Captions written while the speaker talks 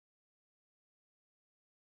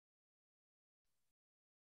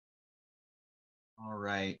All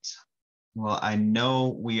right. Well, I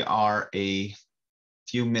know we are a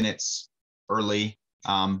few minutes early,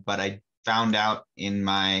 but I found out in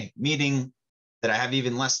my meeting that I have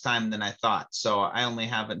even less time than I thought. So I only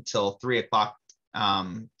have until 3 o'clock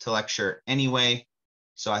to lecture anyway.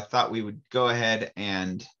 So I thought we would go ahead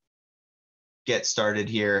and get started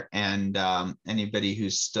here. And anybody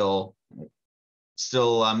who's still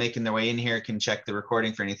making their way in here can check the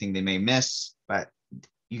recording for anything they may miss. But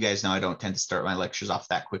you guys know I don't tend to start my lectures off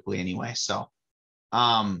that quickly anyway. So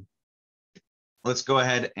let's go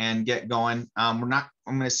ahead and get going. I'm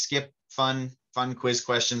going to skip fun quiz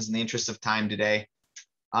questions in the interest of time today.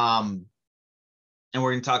 And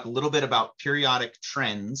we're going to talk a little bit about periodic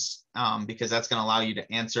trends because that's going to allow you to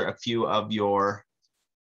answer a few of your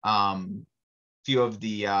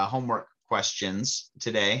homework questions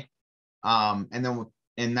today. And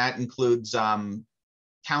that includes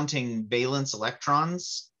counting valence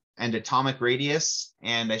electrons and atomic radius.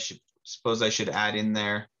 And I should add in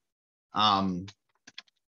there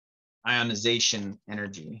ionization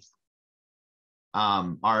energy.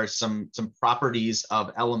 Are some properties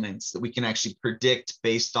of elements that we can actually predict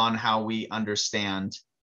based on how we understand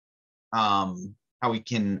how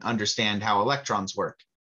electrons work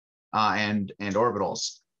and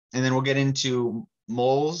orbitals. And then we'll get into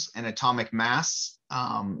moles and atomic mass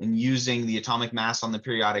and using the atomic mass on the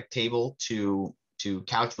periodic table to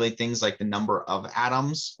calculate things like the number of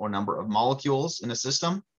atoms or number of molecules in a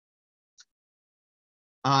system.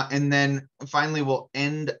 And then finally, we'll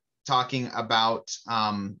end talking about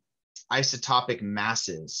isotopic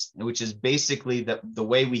masses, which is basically the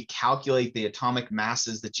way we calculate the atomic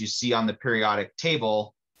masses that you see on the periodic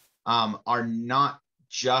table are not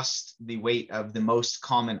just the weight of the most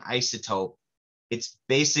common isotope. It's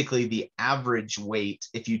basically the average weight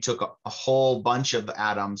if you took a whole bunch of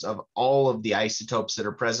atoms of all of the isotopes that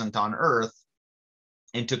are present on Earth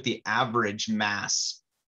and took the average mass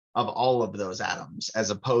of all of those atoms, as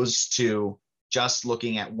opposed to just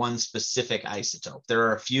looking at one specific isotope. There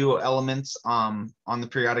are a few elements on the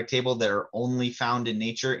periodic table that are only found in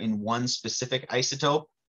nature in one specific isotope.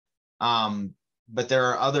 But there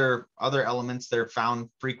are other elements that are found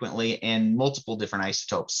frequently in multiple different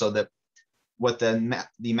isotopes. So that what the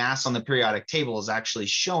mass on the periodic table is actually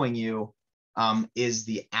showing you is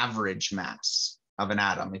the average mass of an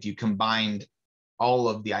atom. If you combined all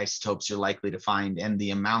of the isotopes you're likely to find and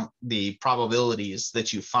the probabilities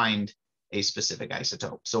that you find a specific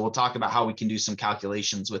isotope. So we'll talk about how we can do some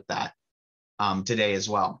calculations with that today as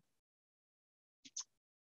well.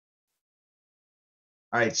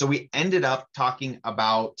 All right, so we ended up talking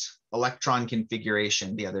about electron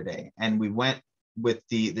configuration the other day, and we went with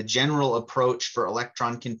the general approach for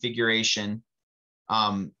electron configuration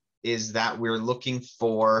is that we're looking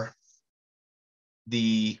for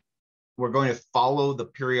we're going to follow the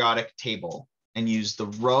periodic table and use the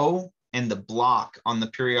row and the block on the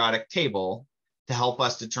periodic table to help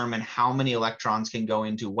us determine how many electrons can go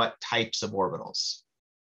into what types of orbitals.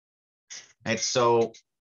 And so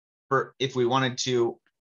if we wanted to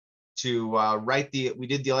we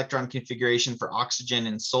did the electron configuration for oxygen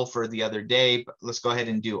and sulfur the other day, but let's go ahead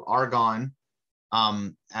and do argon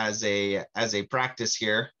as a practice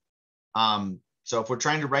here. So if we're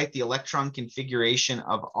trying to write the electron configuration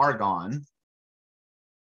of argon,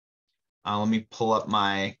 let me pull up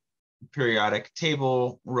my periodic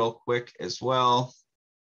table real quick as well.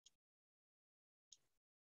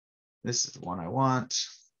 This is the one I want.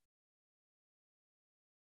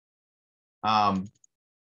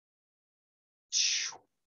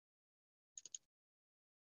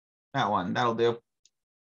 That one, that'll do.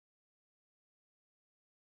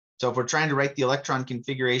 So if we're trying to write the electron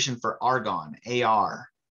configuration for argon, Ar,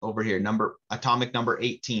 over here, atomic number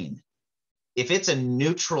 18. If it's a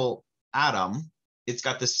neutral atom, it's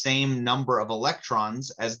got the same number of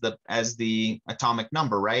electrons as the atomic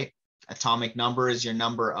number, right? Atomic number is your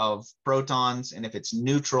number of protons, and if it's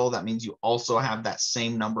neutral, that means you also have that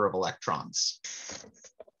same number of electrons.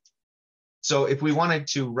 So if we wanted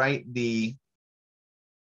to write the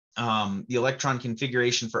electron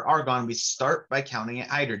configuration for argon, we start by counting at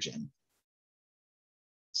hydrogen.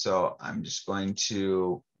 So I'm just going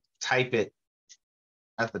to type it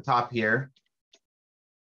at the top here.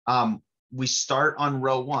 We start on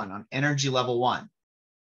row 1, on energy level 1.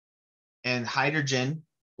 And hydrogen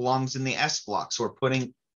belongs in the s block. So we're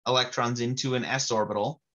putting electrons into an s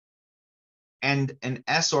orbital. And an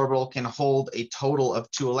s orbital can hold a total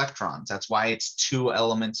of 2 electrons. That's why it's 2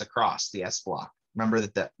 elements across the s block. Remember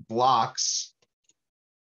that the blocks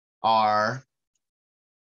are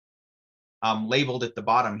labeled at the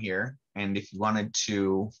bottom here. And if you wanted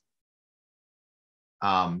to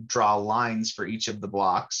draw lines for each of the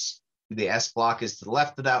blocks. The S block is to the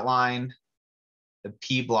left of that line. The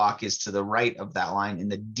P block is to the right of that line,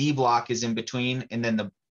 and the D block is in between. And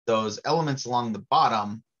then those elements along the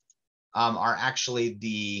bottom are actually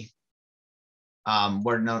the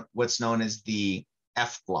what's known as the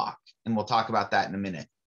F block, and we'll talk about that in a minute.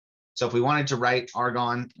 So if we wanted to write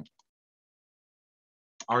argon's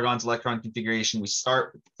electron configuration, we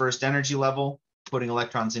start with the first energy level, putting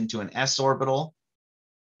electrons into an s orbital,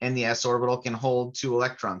 and the s orbital can hold 2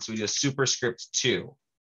 electrons. So we do a superscript 2.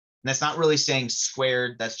 And that's not really saying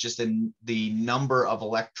squared, that's just the number of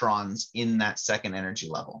electrons in that second energy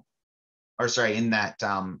level, or sorry, in that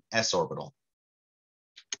s orbital.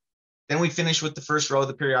 Then we finish with the first row of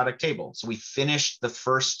the periodic table. So we finished the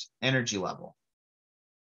first energy level.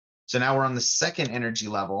 So now we're on the second energy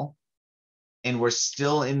level, and we're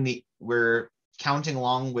still we're counting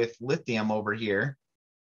along with lithium over here.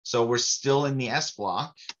 So we're still in the S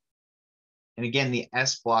block. And again, the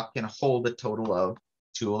S block can hold a total of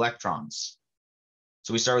 2 electrons.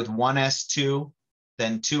 So we start with 1s2,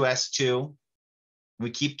 then 2s2. We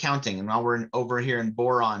keep counting, and now we're over here in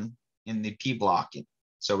boron in the P block.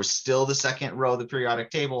 So we're still the second row of the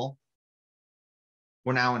periodic table.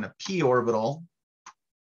 We're now in a P orbital,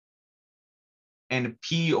 and a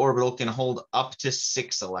P orbital can hold up to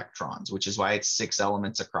 6 electrons, which is why it's 6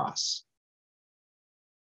 elements across.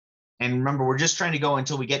 And remember, we're just trying to go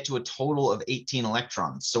until we get to a total of 18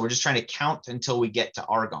 electrons. So we're just trying to count until we get to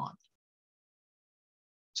argon.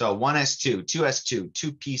 So 1s2, 2s2,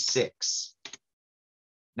 2p6.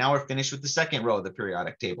 Now we're finished with the second row of the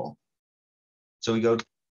periodic table. So we go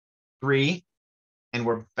 3, and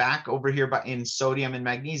we're back over here in sodium and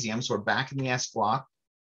magnesium. So we're back in the S block,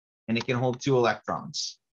 and it can hold 2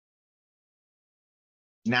 electrons.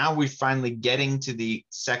 Now we're finally getting to the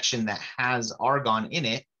section that has argon in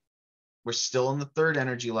it. We're still in the third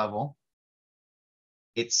energy level.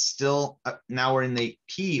 It's still, now we're in the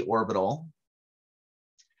P orbital.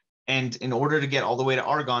 And in order to get all the way to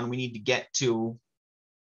argon, we need to get to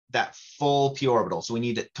that full P orbital. So we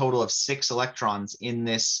need a total of 6 electrons in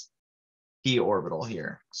this P orbital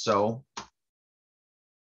here. So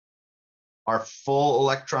our full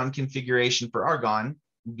electron configuration for argon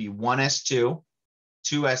would be 1s2,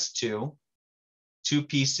 2s2,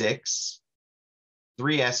 2p6,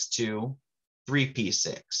 3s2,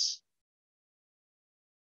 3p6.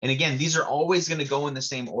 And again, these are always going to go in the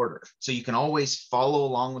same order. So you can always follow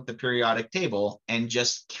along with the periodic table and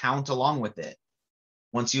just count along with it.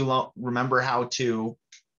 Once you remember how to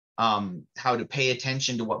pay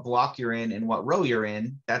attention to what block you're in and what row you're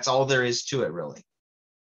in, that's all there is to it, really.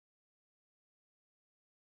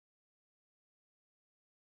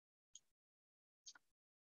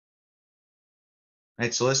 All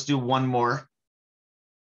right, so let's do one more.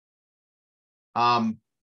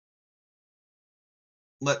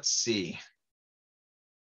 Let's see.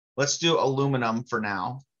 Let's do aluminum for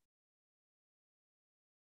now.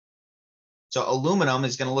 So aluminum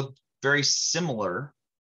is going to look very similar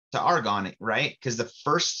to argon, right? Because the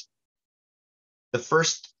first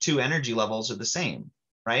 2 energy levels are the same,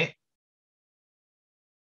 right?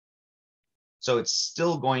 So it's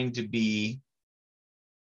still going to be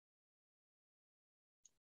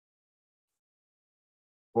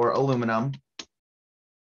for aluminum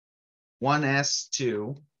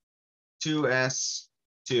 1s2,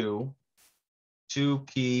 2s2,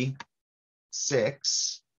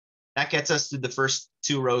 2p6. That gets us to the first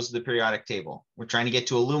 2 rows of the periodic table. We're trying to get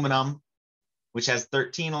to aluminum, which has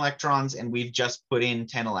 13 electrons, and we've just put in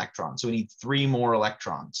 10 electrons. So we need 3 more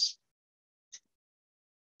electrons.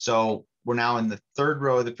 So we're now in the third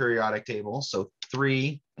row of the periodic table. So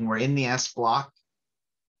 3, and we're in the S block.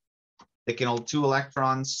 That can hold 2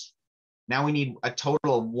 electrons. Now we need a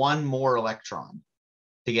total of 1 more electron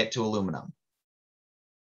to get to aluminum.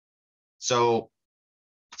 So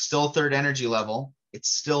still third energy level. It's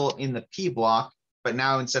still in the P block, but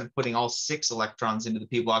now instead of putting all 6 electrons into the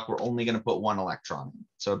P block, we're only going to put 1 electron in.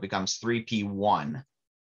 So it becomes 3p1.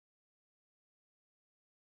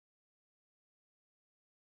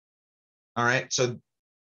 All right, so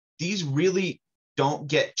these really don't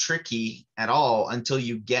get tricky at all until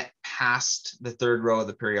you get past the third row of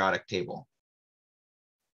the periodic table.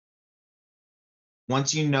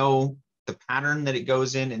 Once you know the pattern that it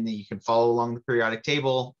goes in and then you can follow along the periodic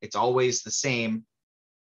table, it's always the same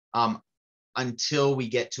until we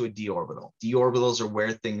get to a d orbital. D orbitals are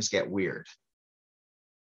where things get weird.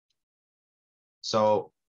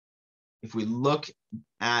 So if we look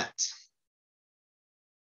at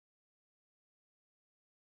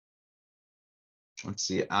let's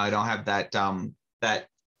see, I don't have that that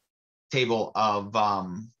table of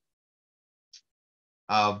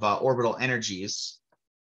orbital energies.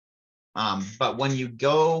 But when you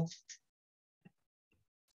go,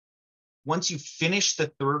 once you finish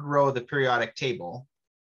the third row of the periodic table,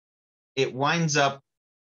 it winds up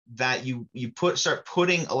that you start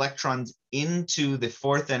putting electrons into the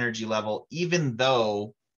fourth energy level, even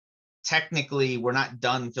though technically we're not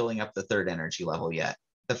done filling up the third energy level yet.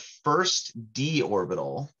 The first d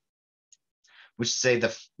orbital, which say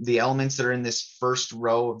the elements that are in this first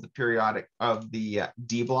row of the periodic of the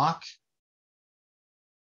d block,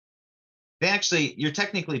 you're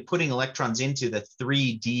technically putting electrons into the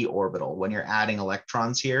 3d orbital when you're adding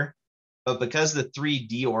electrons here. But because the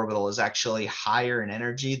 3d orbital is actually higher in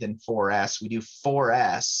energy than 4s, we do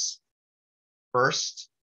 4s first.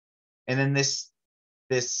 And then this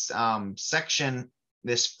section,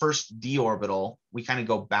 this first d orbital, we kind of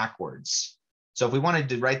go backwards. So if we wanted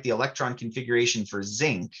to write the electron configuration for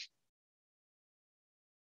zinc,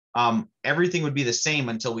 everything would be the same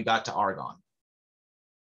until we got to argon.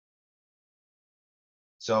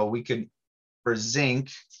 So we could, for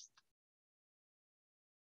zinc,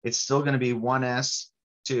 it's still going to be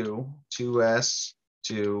 1s2,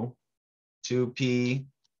 2s2, 2p6,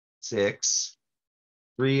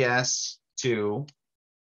 3s2,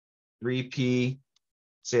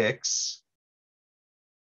 3p6.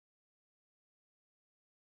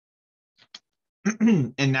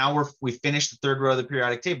 And now we finished the third row of the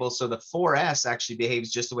periodic table. So the 4s actually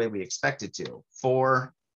behaves just the way we expect it to.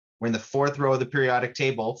 We're in the fourth row of the periodic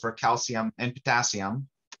table for calcium and potassium.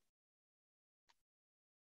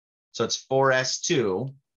 So it's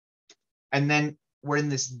 4s2. And then we're in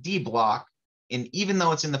this d block. And even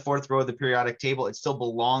though it's in the fourth row of the periodic table, it still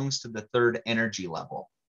belongs to the third energy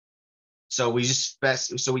level. So we just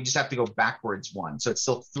have to go backwards one. So it's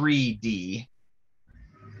still 3d.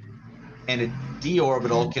 And a d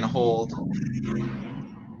orbital can hold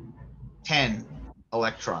 10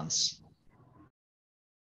 electrons.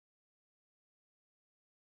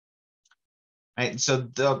 Right? So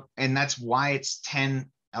and that's why it's 10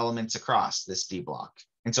 elements across this d block.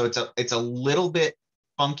 And so it's a little bit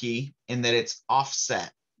funky in that it's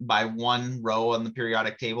offset by one row on the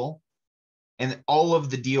periodic table, and all of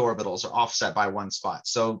the d orbitals are offset by one spot.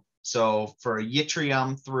 So for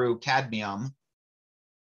yttrium through cadmium,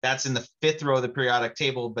 that's in the fifth row of the periodic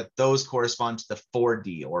table, but those correspond to the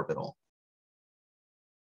 4d orbital.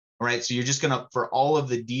 All right, so you're just gonna, for all of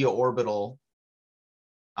the d orbital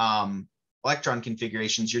electron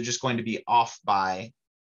configurations, you're just going to be off by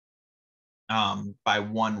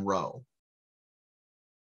one row.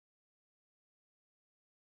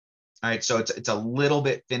 All right, so it's a little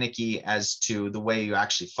bit finicky as to the way you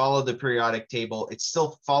actually follow the periodic table. It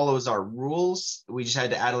still follows our rules. We just had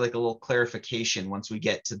to add like a little clarification once we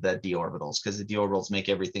get to the d orbitals, because the d orbitals make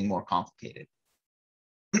everything more complicated.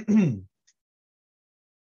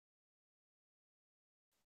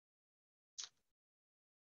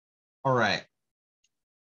 All right,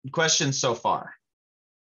 questions so far?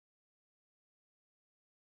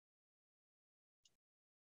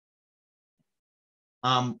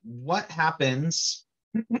 What happens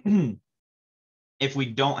if we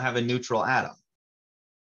don't have a neutral atom?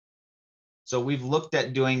 So we've looked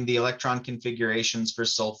at doing the electron configurations for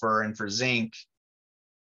sulfur and for zinc.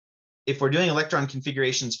 If we're doing electron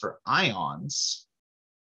configurations for ions,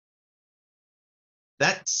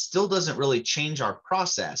 that still doesn't really change our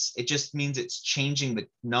process. It just means it's changing the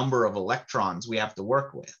number of electrons we have to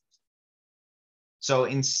work with. So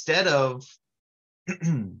instead of,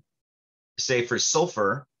 say for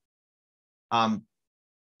sulfur,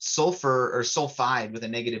 sulfur or sulfide with a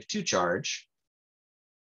 -2 charge,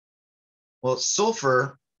 well,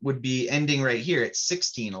 sulfur would be ending right here at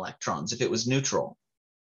 16 electrons if it was neutral.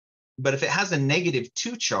 But if it has a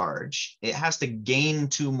 -2 charge, it has to gain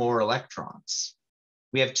 2 more electrons.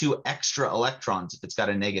 We have 2 extra electrons if it's got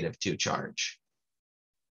a -2 charge.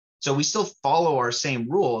 So we still follow our same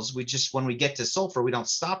rules. We just, when we get to sulfur, we don't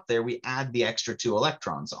stop there. We add the extra 2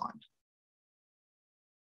 electrons on.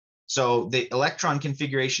 So the electron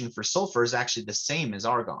configuration for sulfur is actually the same as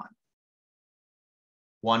argon.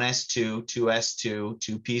 1s2, 2s2,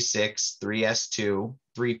 2p6, 3s2,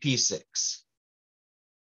 3p6.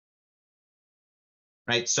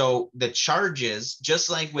 Right? So the charges, just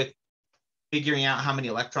like with figuring out how many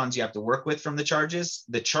electrons you have to work with from the charges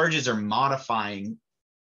are modifying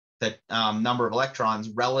the number of electrons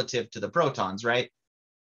relative to the protons, right?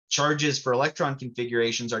 Charges for electron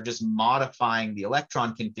configurations are just modifying the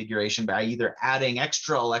electron configuration by either adding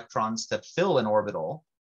extra electrons to fill an orbital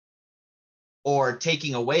or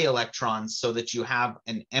taking away electrons so that you have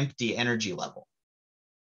an empty energy level.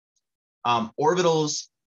 Orbitals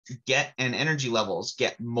and energy levels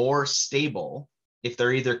get more stable if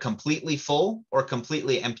they're either completely full or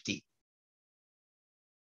completely empty.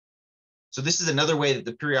 So this is another way that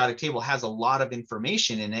the periodic table has a lot of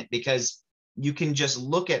information in it, because you can just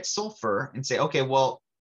look at sulfur and say, okay, well,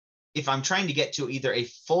 if I'm trying to get to either a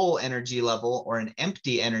full energy level or an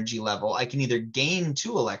empty energy level, I can either gain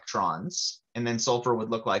 2 electrons, and then sulfur would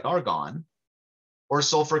look like argon, or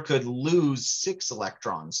sulfur could lose 6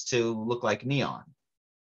 electrons to look like neon.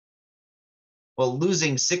 Well,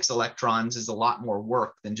 losing 6 electrons is a lot more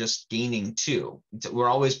work than just gaining 2. We're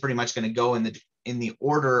always pretty much going to go in the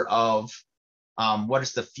order of what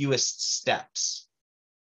is the fewest steps.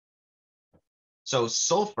 So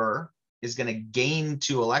sulfur is going to gain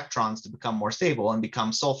 2 electrons to become more stable and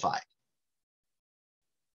become sulfide.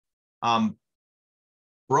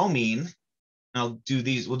 Bromine, I'll do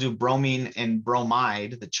these, we'll do bromine and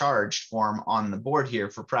bromide, the charged form on the board here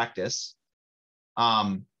for practice.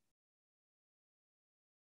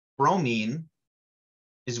 Bromine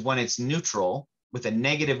is when it's neutral with a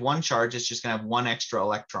 -1 charge, it's just going to have 1 extra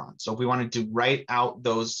electron. So if we wanted to write out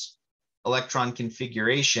those electron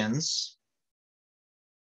configurations,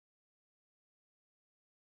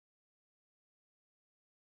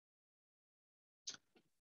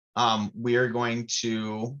 we are going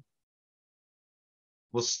to,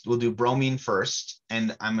 we'll do bromine first,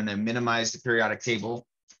 and I'm going to minimize the periodic table,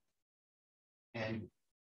 and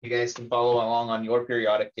you guys can follow along on your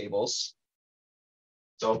periodic tables.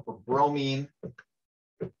 So for bromine,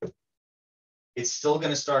 it's still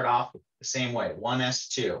going to start off the same way: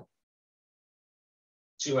 1s2,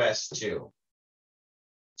 2s2,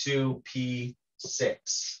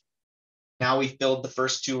 2p6. Now we filled the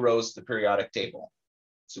first 2 rows of the periodic table.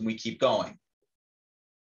 So we keep going.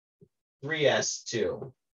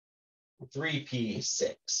 3s2,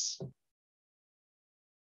 3p6.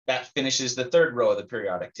 That finishes the 3rd row of the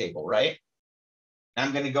periodic table, right?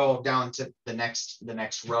 I'm going to go down to the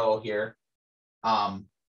next row here. Now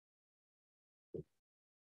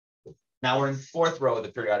we're in the 4th row of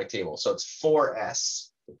the periodic table. So it's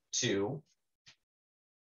 4s2.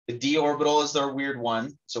 The d orbital is our weird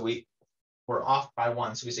one. So we're off by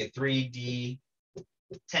 1. So we say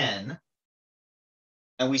 3d10.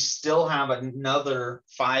 And we still have another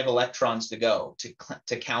 5 electrons to go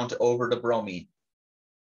to count over to bromine.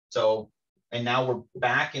 So, and now we're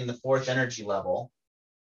back in the 4th energy level.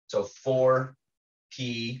 So 4p5.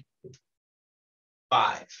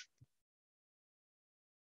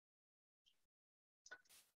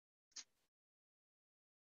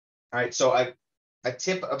 All right, so a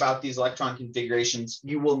tip about these electron configurations: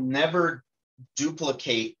 you will never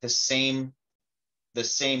duplicate the same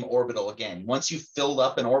orbital again. Once you've filled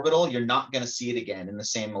up an orbital, you're not going to see it again in the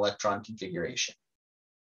same electron configuration.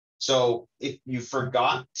 So if you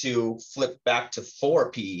forgot to flip back to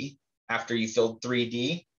 4p after you filled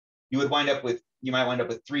 3d, you might wind up with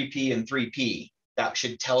 3p and 3p. That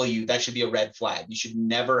should tell you, that should be a red flag. You should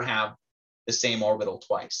never have the same orbital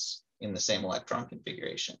twice in the same electron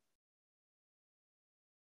configuration.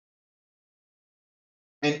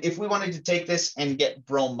 And if we wanted to take this and get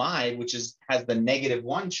bromide, which has the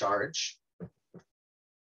 -1 charge,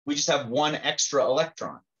 we just have 1 extra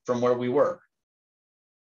electron from where we were.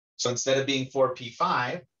 So instead of being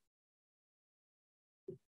 4p5,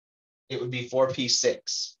 it would be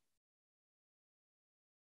 4p6.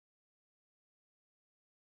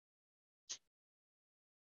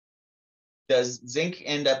 Does zinc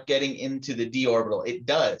end up getting into the d orbital? It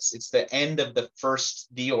does. It's the end of the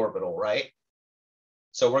first d orbital, right?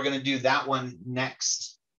 So we're going to do that one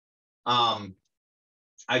next. I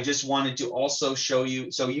just wanted to also show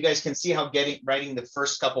you, so you guys can see how writing the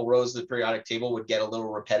first couple rows of the periodic table would get a little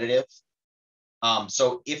repetitive.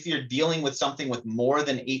 So if you're dealing with something with more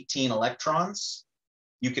than 18 electrons,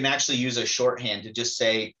 you can actually use a shorthand to just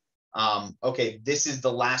say, okay, this is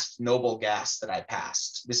the last noble gas that I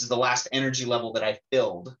passed. This is the last energy level that I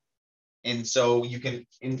filled. And so you can,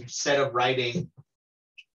 instead of writing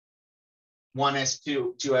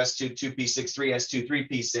 1s2, 2s2, 2p6, 3s2,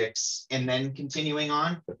 3p6, and then continuing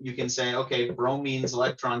on, you can say, okay, bromine's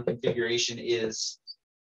electron configuration is,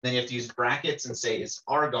 then you have to use brackets and say it's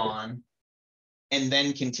argon, and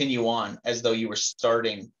then continue on as though you were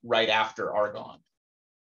starting right after argon.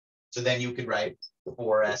 So then you could write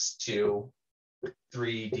 4s2,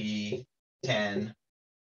 3d10,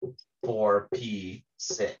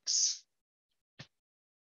 4p6.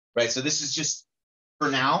 Right, so this is just,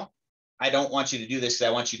 for now, I don't want you to do this because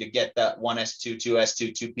I want you to get that 1s2,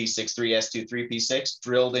 2s2, 2p6, 3s2, 3p6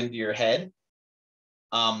 drilled into your head.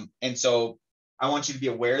 And so I want you to be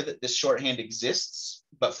aware that this shorthand exists,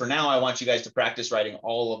 but for now, I want you guys to practice writing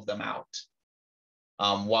all of them out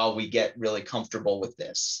while we get really comfortable with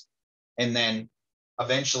this. And then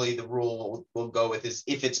eventually the rule we'll go with is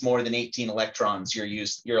if it's more than 18 electrons,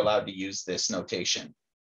 you're allowed to use this notation.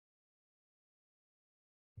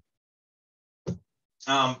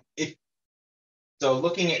 So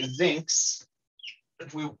looking at zincs,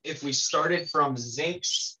 if we started from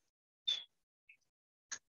zinc's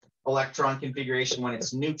electron configuration when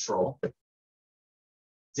it's neutral,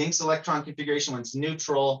 zinc's electron configuration when it's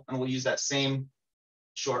neutral, and we'll use that same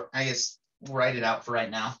short, I guess we'll write it out for right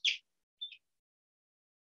now.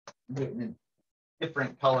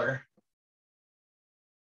 Different color.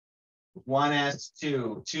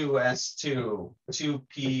 1s2, 2s2,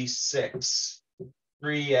 2p6,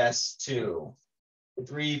 3s2,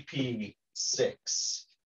 3p6.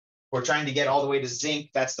 We're trying to get all the way to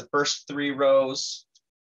zinc. That's the first 3 rows.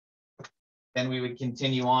 Then we would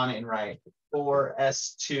continue on and write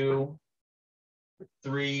 4s2,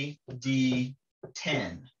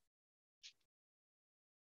 3d10.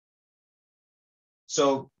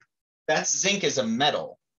 So that's zinc as a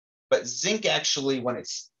metal, but zinc actually, when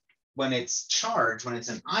it's charged, when it's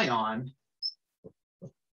an ion,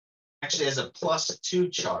 actually has a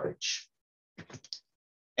 +2 charge.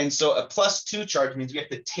 And so a +2 charge means we have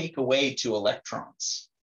to take away 2 electrons.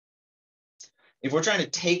 If we're trying to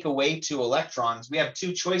take away 2 electrons, we have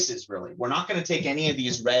 2 choices, really. We're not going to take any of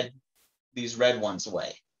these red ones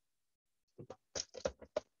away.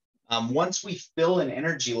 Once we fill an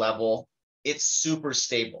energy level, it's super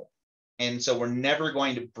stable. And so we're never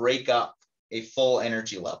going to break up a full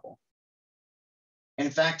energy level. In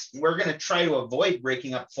fact, we're going to try to avoid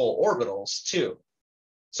breaking up full orbitals too.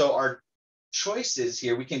 So our choices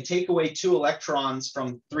here, we can take away 2 electrons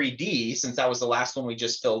from 3D, since that was the last one we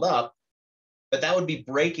just filled up, but that would be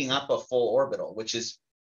breaking up a full orbital, which is,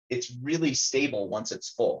 it's really stable once it's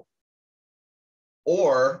full.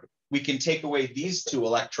 Or we can take away these 2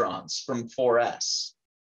 electrons from 4s.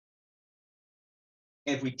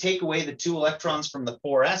 And if we take away the 2 electrons from the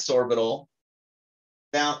 4s orbital,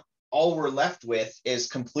 now all we're left with is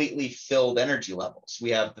completely filled energy levels. We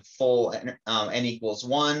have the full n equals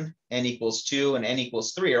 1, n equals 2, and n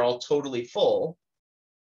equals 3 are all totally full.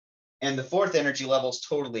 And the 4th energy level is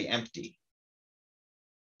totally empty.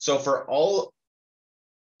 So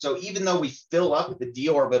even though we fill up the d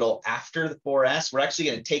orbital after the 4s, we're actually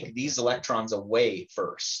going to take these electrons away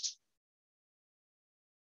first.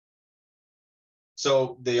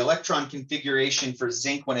 So the electron configuration for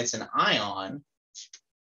zinc when it's an ion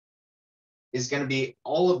is going to be,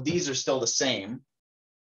 all of these are still the same.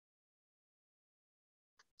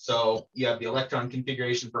 So you have the electron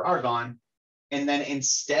configuration for argon, and then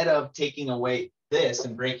instead of taking away this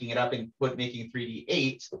and breaking it up and making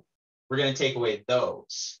 3d8, we're going to take away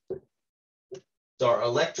those. So our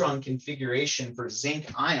electron configuration for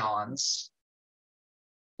zinc ions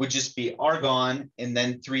would just be argon and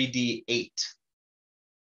then 3d8.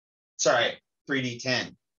 Sorry,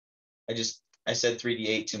 3d10. I said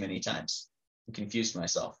 3d8 too many times. I confused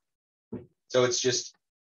myself. So it's just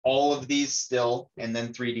all of these still, and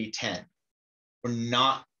then 3d10. We're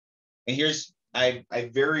not, and here's, I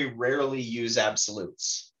very rarely use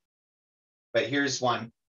absolutes, but here's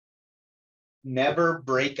one. Never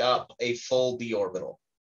break up a full d orbital.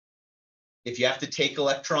 If you have to take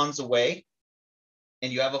electrons away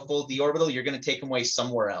and you have a full d orbital, you're going to take them away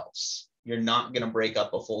somewhere else. You're not going to break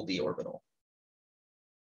up a full d orbital.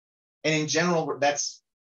 And in general,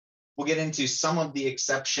 we'll get into some of the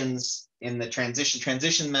exceptions in the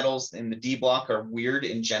transition metals in the D block are weird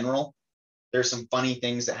in general. There's some funny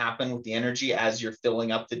things that happen with the energy as you're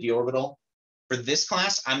filling up the d orbital. For this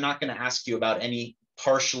class, I'm not going to ask you about any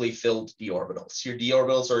partially filled d orbitals. Your d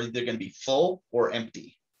orbitals are either going to be full or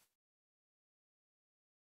empty.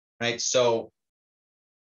 Right? So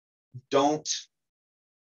don't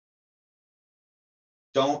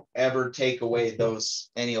ever take away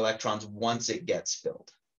any electrons once it gets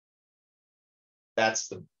filled.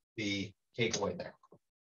 That's the takeaway there.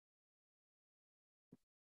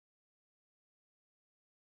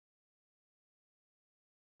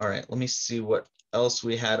 All right, let me see what else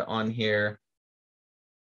we had on here.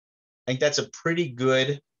 I think that's a pretty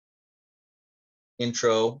good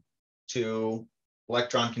intro to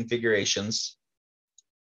electron configurations.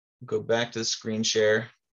 Go back to the screen share.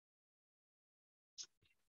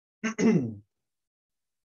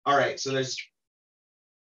 All right, so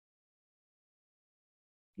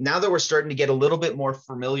now that we're starting to get a little bit more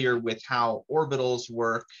familiar with how orbitals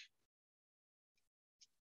work,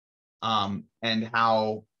 and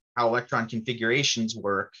how electron configurations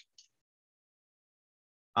work,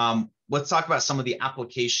 let's talk about some of the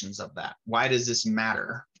applications of that. Why does this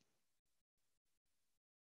matter?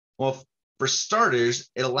 Well, for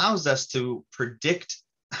starters, it allows us to predict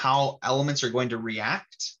how elements are going to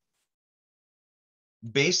react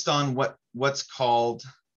based on what's called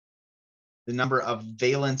the number of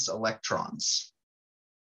valence electrons.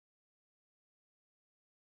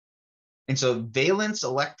 And so valence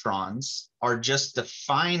electrons are just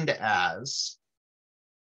defined as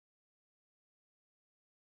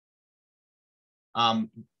let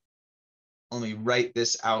me write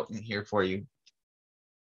this out in here for you.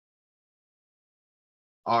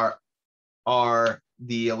 Are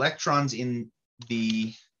the electrons in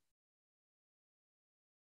the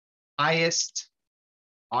highest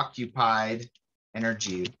occupied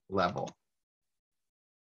energy level.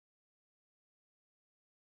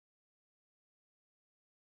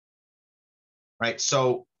 Right,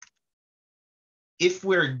 so if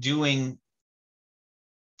we're doing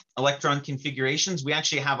electron configurations, we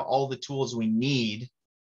actually have all the tools we need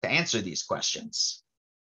to answer these questions.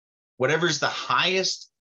 Whatever's the highest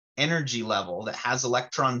energy level that has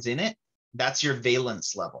electrons in it, that's your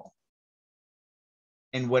valence level.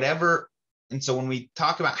 And so when we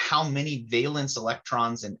talk about how many valence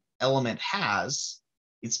electrons an element has,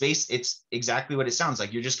 it's exactly what it sounds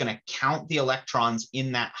like. You're just going to count the electrons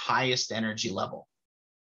in that highest energy level.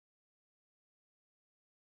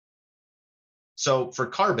 So for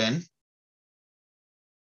carbon's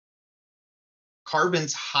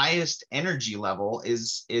highest energy level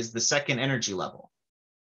is the second energy level.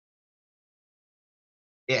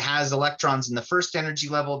 It has electrons in the first energy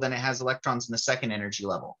level, then it has electrons in the second energy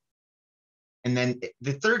level. And then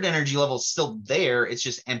the third energy level is still there, it's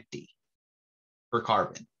just empty for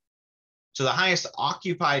carbon. So the highest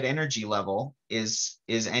occupied energy level is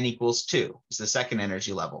N equals 2, is the second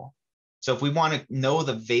energy level. So if we want to know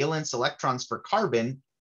the valence electrons for carbon,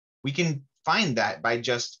 we can find that by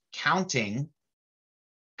just counting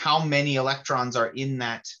how many electrons are in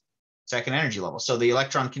that second energy level. So the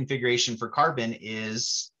electron configuration for carbon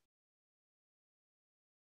is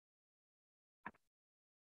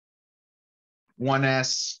one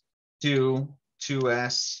s, 2,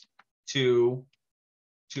 2s, 2,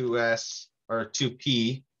 2s, or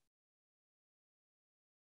 2p,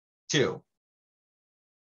 2.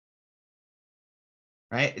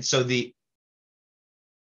 Right? So the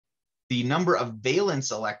number of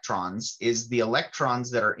valence electrons is the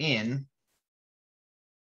electrons that are in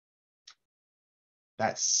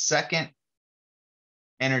that second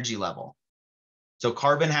energy level. So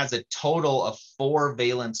carbon has a total of 4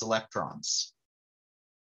 valence electrons.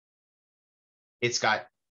 It's got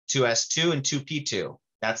 2s2 and 2p2.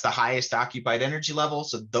 That's the highest occupied energy level.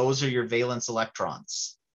 So those are your valence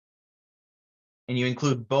electrons. And you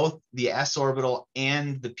include both the s orbital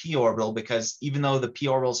and the p orbital, because even though the p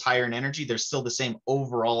orbital is higher in energy, they're still the same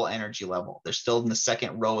overall energy level. They're still in the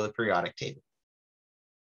second row of the periodic table.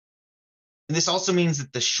 And this also means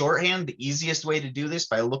that the shorthand, the easiest way to do this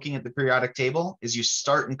by looking at the periodic table, is you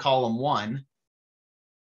start in column 1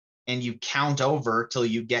 and you count over till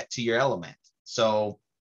you get to your element. So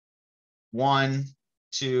 1,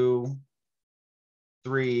 2,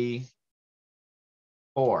 3,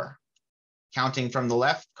 4. Counting from the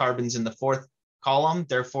left, carbon's in the 4th column,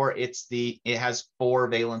 therefore it has 4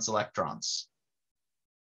 valence electrons.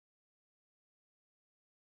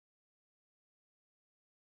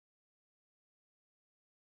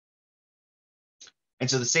 And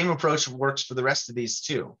so the same approach works for the rest of these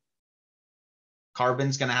too.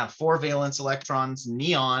 Carbon's going to have 4 valence electrons.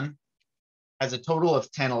 Neon has a total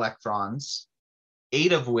of 10 electrons,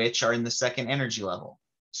 8 of which are in the second energy level.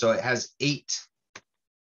 So it has 8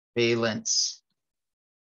 valence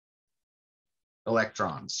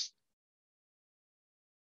electrons.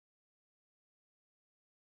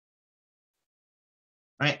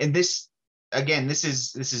 Right, and this, again, this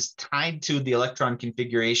is tied to the electron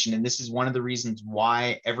configuration, and this is one of the reasons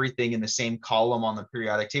why everything in the same column on the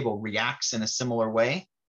periodic table reacts in a similar way,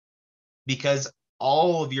 because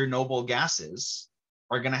all of your noble gases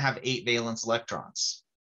are going to have 8 valence electrons.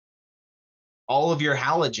 All of your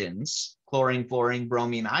halogens, chlorine, fluorine,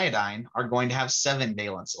 bromine, iodine, are going to have 7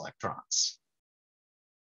 valence electrons.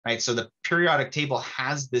 Right, so the periodic table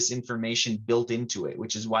has this information built into it,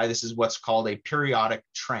 which is why this is what's called a periodic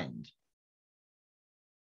trend.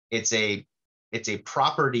 It's a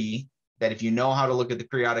property that if you know how to look at the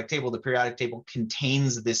periodic table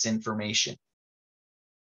contains this information.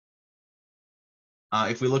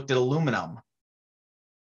 If we looked at aluminum,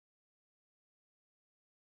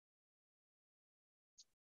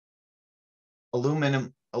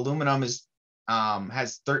 aluminum is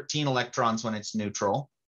has 13 electrons when it's neutral,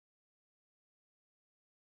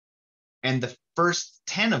 and the first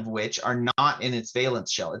 10 of which are not in its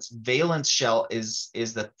valence shell. Its valence shell is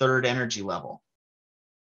the 3rd energy level.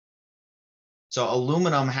 So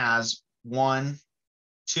aluminum has 1,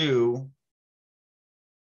 2,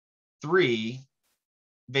 3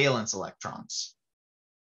 valence electrons.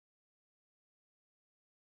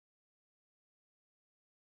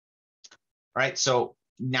 All right, so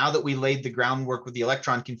now that we laid the groundwork with the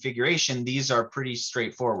electron configuration, these are pretty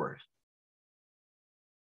straightforward.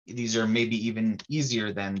 These are maybe even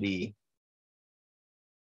easier than the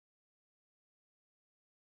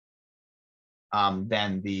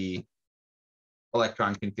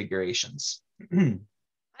electron configurations. I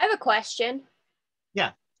have a question.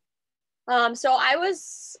 Yeah. So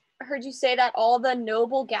heard you say that all the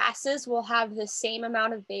noble gases will have the same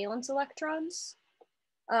amount of valence electrons.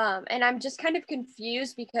 And I'm just kind of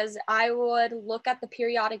confused because I would look at the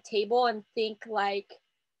periodic table and think like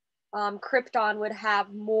krypton would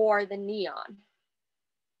have more than neon.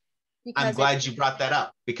 I'm glad you brought that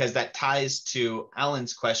up because that ties to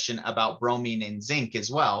Alan's question about bromine and zinc as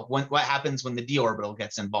well. What happens when the d orbital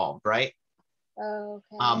gets involved, right?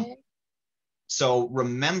 Okay. So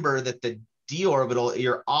remember that the d orbital,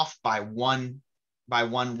 you're off by one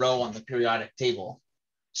row on the periodic table.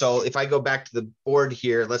 So if I go back to the board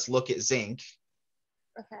here, let's look at zinc.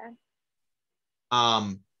 Okay.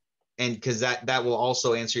 And because that will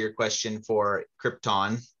also answer your question for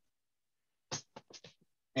krypton.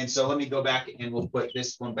 And so let me go back and we'll put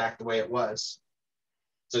this one back the way it was.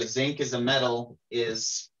 So zinc as a metal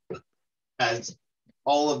has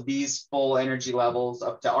all of these full energy levels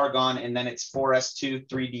up to argon, and then it's 4s2,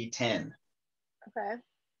 3d10. Okay.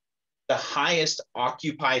 The highest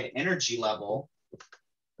occupied energy level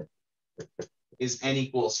is n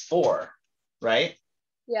equals 4, right?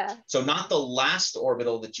 Yeah. So not the last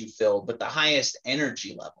orbital that you filled, but the highest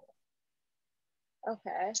energy level.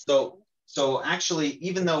 Okay. So actually,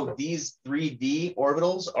 even though these 3d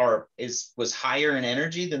orbitals was higher in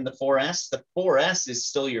energy than the 4s is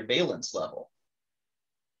still your valence level.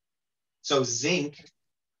 So zinc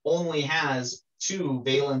only has 2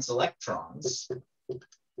 valence electrons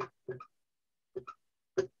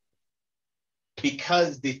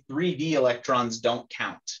because the 3d electrons don't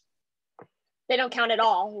count. They don't count at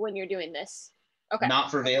all when you're doing this. Okay.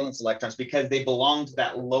 Not for valence electrons because they belong to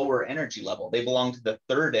that lower energy level. They belong to the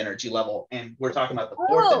 3rd energy level, and we're talking about the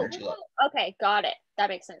 4th energy level. Okay, got it. That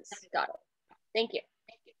makes sense. Got it. Thank you.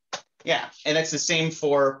 Yeah, and that's the same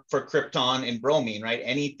for krypton and bromine, right?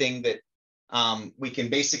 Anything that we can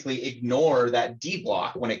basically ignore that D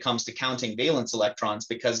block when it comes to counting valence electrons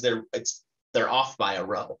because they're off by a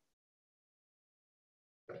row.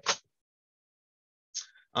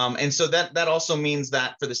 And so that also means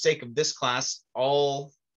that for the sake of this class,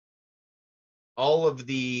 all of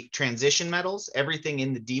the transition metals, everything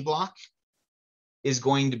in the D block is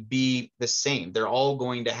going to be the same. They're all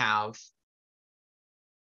going to have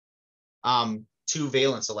 2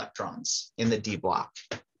 valence electrons in the D block.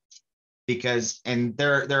 And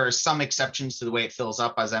there are some exceptions to the way it fills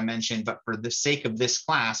up, as I mentioned, but for the sake of this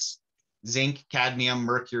class, zinc, cadmium,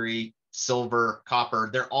 mercury, silver, copper,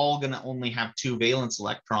 they're all going to only have 2 valence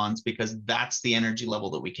electrons because that's the energy level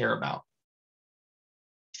that we care about.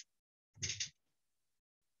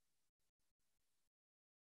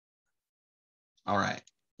 All right,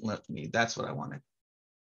 that's what I wanted.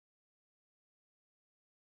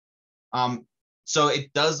 So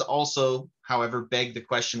it does also, however, beg the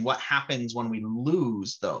question, what happens when we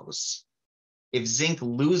lose those? If zinc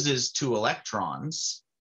loses 2 electrons,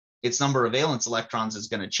 its number of valence electrons is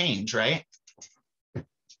going to change, right?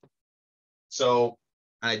 So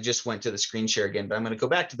I just went to the screen share again, but I'm going to go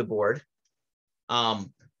back to the board.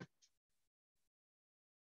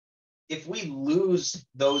 If we lose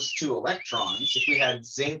those 2 electrons, if we had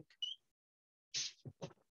zinc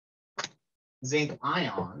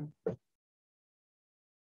ion,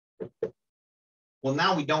 well,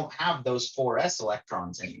 now we don't have those 4s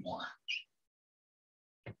electrons anymore.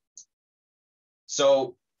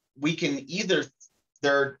 So we can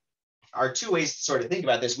there are 2 ways to sort of think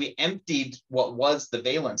about this. We emptied what was the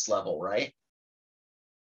valence level, right?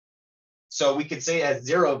 So we could say it has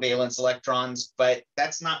 0 valence electrons, but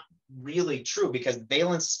that's not really true because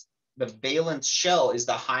the valence shell is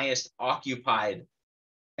the highest occupied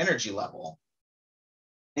energy level.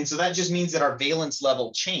 And so that just means that our valence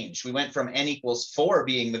level changed. We went from n equals 4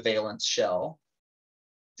 being the valence shell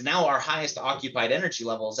to now our highest occupied energy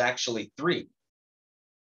level is actually 3.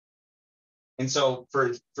 And so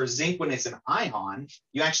for zinc, when it's an ion,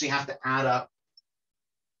 you actually have to add up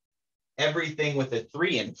everything with a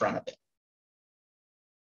 3 in front of it.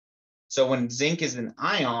 So when zinc is an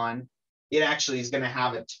ion, it actually is going to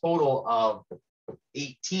have a total of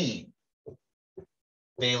 18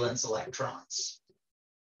 valence electrons.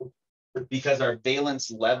 because our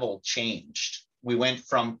valence level changed. We went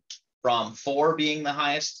from 4 being the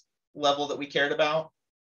highest level that we cared about.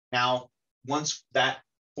 Now, once that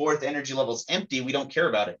 4th energy level is empty, we don't care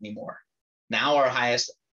about it anymore. Now our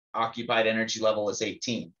highest occupied energy level is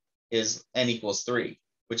 18, is n equals 3,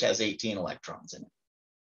 which has 18 electrons in it.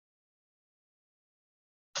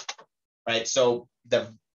 Right, so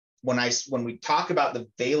when we talk about the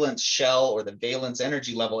valence shell or the valence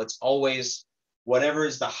energy level, it's always whatever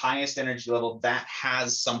is the highest energy level that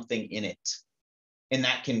has something in it. And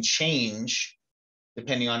that can change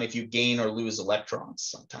depending on if you gain or lose electrons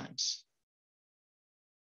sometimes.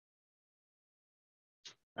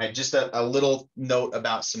 Right, just a little note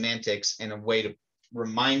about semantics and a way to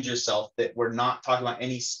remind yourself that we're not talking about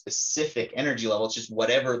any specific energy level. It's just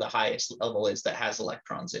whatever the highest level is that has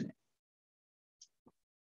electrons in it.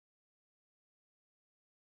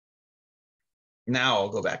 Now I'll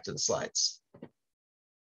go back to the slides.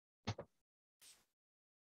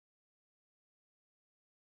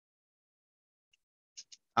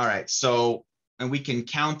 All right, so, and we can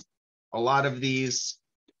count a lot of these.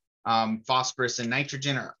 Phosphorus and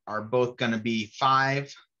nitrogen are both going to be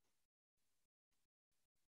 5.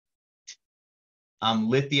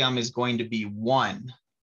 Lithium is going to be 1.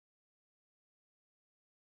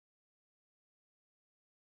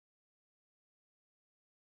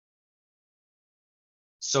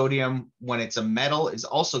 Sodium, when it's a metal, is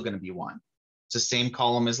also going to be 1. It's the same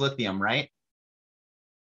column as lithium, right?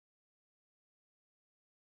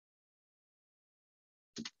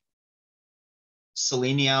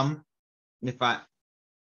 Selenium, if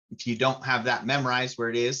you don't have that memorized where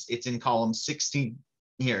it is, it's in column 16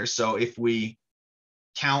 here. So if we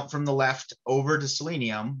count from the left over to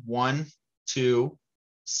selenium, 1, 2,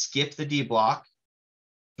 skip the D block,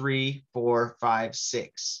 3, 4, 5,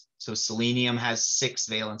 6. So selenium has 6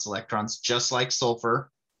 valence electrons, just like sulfur,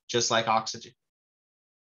 just like oxygen.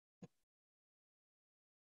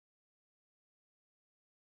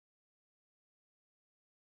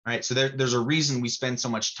 Right, so there's a reason we spend so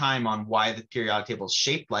much time on why the periodic table is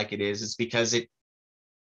shaped like it is. It's because it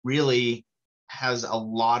really has a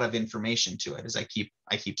lot of information to it, as I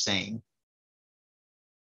keep saying.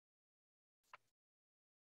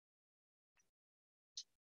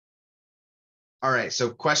 All right, so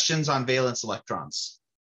questions on valence electrons.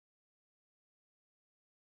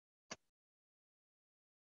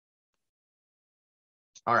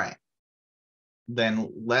 All right,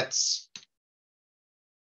 then let's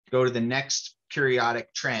go to the next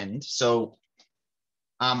periodic trend. So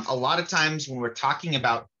a lot of times when we're talking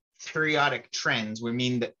about periodic trends, we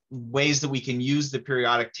mean that ways that we can use the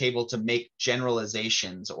periodic table to make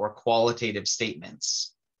generalizations or qualitative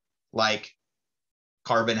statements, like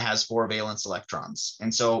carbon has 4 valence electrons.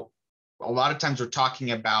 And so a lot of times we're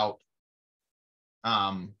talking about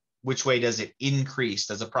which way does it increase,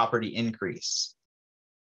 does a property increase?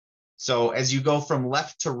 So as you go from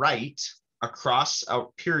left to right across a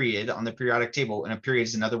period on the periodic table, and a period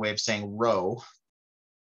is another way of saying row,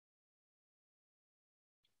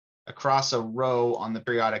 across a row on the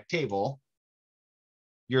periodic table,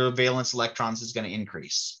 your valence electrons is going to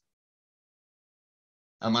increase.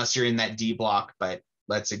 Unless you're in that D block, but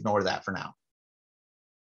let's ignore that for now.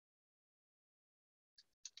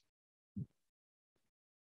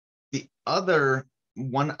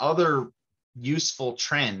 One other useful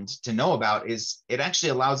trend to know about is it actually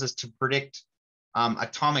allows us to predict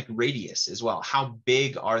atomic radius as well. How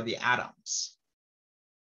big are the atoms?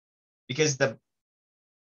 Because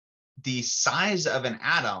the size of an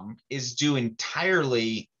atom is due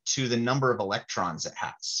entirely to the number of electrons it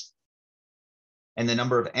has and the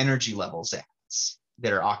number of energy levels it has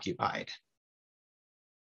that are occupied.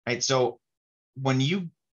 Right? So when you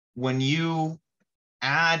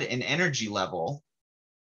add an energy level,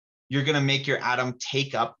 you're going to make your atom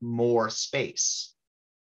take up more space.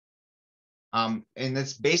 And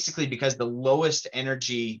that's basically because the lowest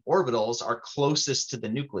energy orbitals are closest to the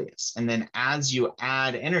nucleus. And then as you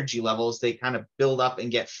add energy levels, they kind of build up and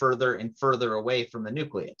get further and further away from the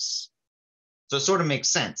nucleus. So it sort of makes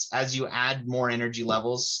sense. As you add more energy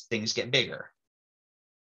levels, things get bigger.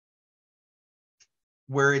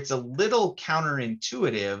 Where it's a little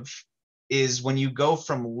counterintuitive is when you go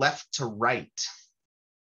from left to right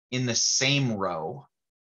in the same row.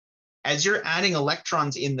 As you're adding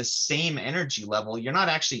electrons in the same energy level, you're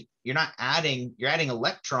adding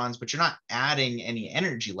electrons, but you're not adding any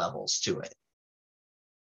energy levels to it.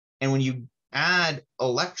 And when you add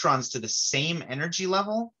electrons to the same energy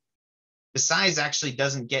level, the size actually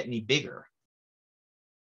doesn't get any bigger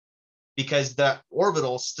because the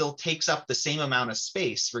orbital still takes up the same amount of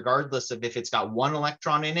space, regardless of if it's got 1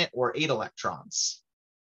 electron in it or 8 electrons.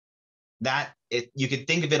 you could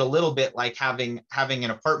think of it a little bit like having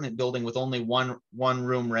an apartment building with only one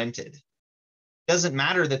room rented. Doesn't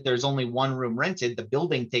matter that there's only one room rented, the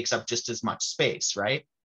building takes up just as much space, right?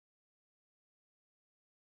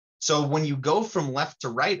 So when you go from left to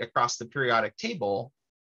right across the periodic table,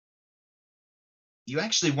 you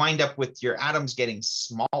actually wind up with your atoms getting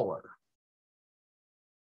smaller.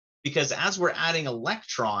 Because as we're adding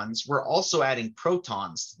electrons, we're also adding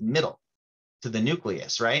protons to the middle, to the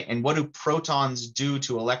nucleus, right? And what do protons do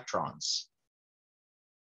to electrons?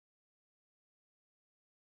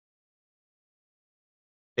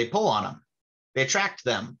 They pull on them, they attract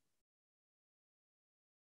them.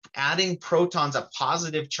 Adding protons, a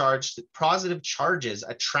positive charge, positive charges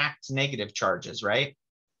attract negative charges, right?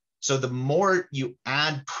 So the more you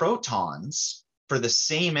add protons for the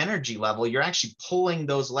same energy level, you're actually pulling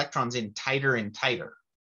those electrons in tighter and tighter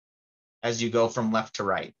as you go from left to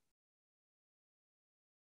right.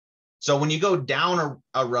 So when you go down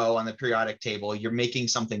a row on the periodic table, you're making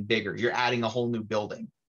something bigger. You're adding a whole new building,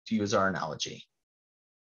 to use our analogy.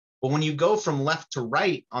 But when you go from left to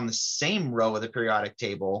right on the same row of the periodic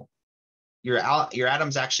table, your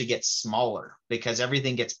atoms actually get smaller because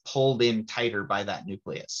everything gets pulled in tighter by that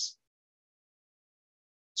nucleus.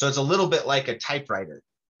 So it's a little bit like a typewriter.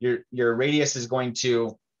 Your radius is going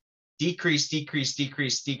to decrease, decrease,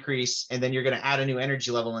 decrease, decrease, and then you're going to add a new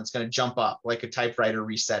energy level and it's going to jump up like a typewriter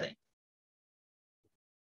resetting.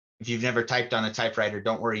 If you've never typed on a typewriter,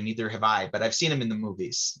 don't worry, neither have I, but I've seen them in the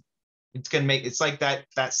movies. It's like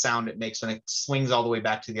that sound it makes when it swings all the way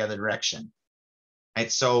back to the other direction.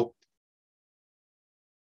 Right, so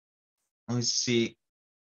let me see.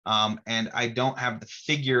 And I don't have the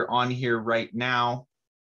figure on here right now.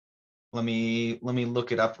 Let me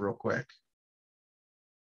look it up real quick.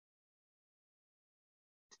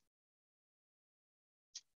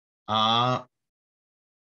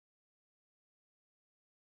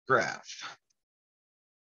 Graph.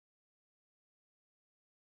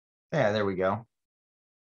 Yeah, there we go.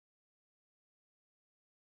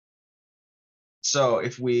 So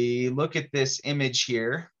if we look at this image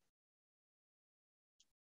here,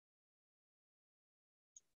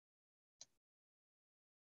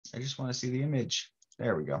 I just want to see the image.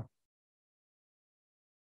 There we go.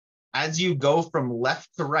 As you go from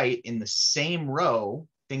left to right in the same row,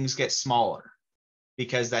 things get smaller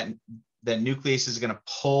because the nucleus is going to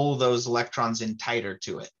pull those electrons in tighter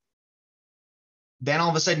to it. Then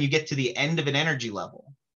all of a sudden you get to the end of an energy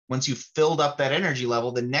level. Once you've filled up that energy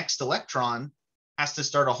level, the next electron has to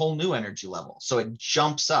start a whole new energy level. So it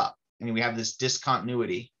jumps up, and we have this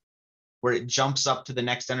discontinuity where it jumps up to the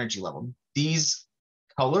next energy level. These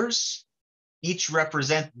colors each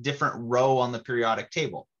represent a different row on the periodic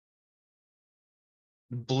table.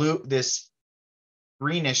 Blue, this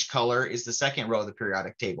greenish color is the second row of the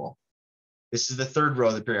periodic table. This is the third row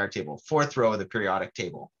of the periodic table, fourth row of the periodic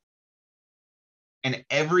table. And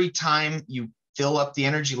every time you fill up the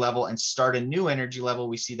energy level and start a new energy level,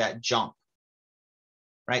 we see that jump,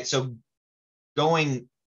 right? So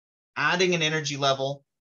adding an energy level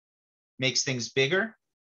makes things bigger.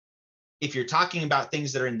 If you're talking about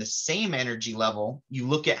things that are in the same energy level, you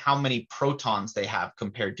look at how many protons they have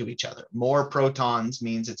compared to each other. More protons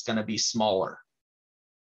means it's going to be smaller,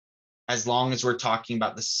 as long as we're talking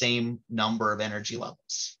about the same number of energy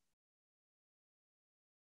levels.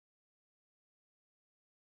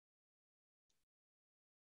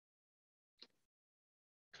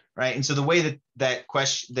 Right, and so the way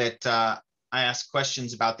that I ask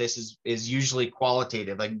questions about this is usually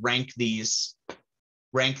qualitative, like rank these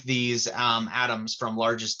atoms from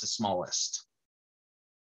largest to smallest.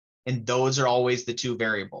 And those are always the two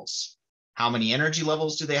variables. How many energy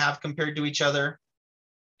levels do they have compared to each other?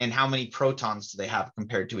 And how many protons do they have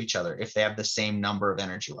compared to each other if they have the same number of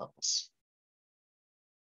energy levels?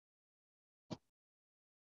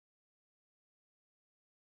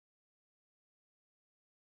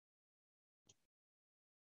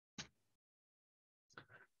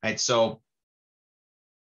 Right, so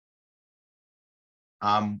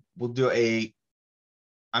we'll do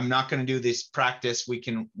I'm not going to do this practice. We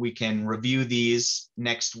can review these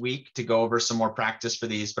next week to go over some more practice for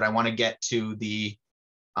these, but I want to get to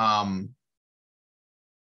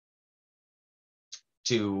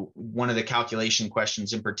to one of the calculation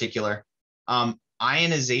questions in particular.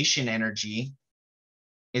 Ionization energy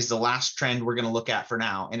is the last trend we're going to look at for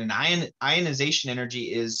now. And an ionization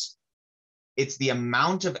energy it's the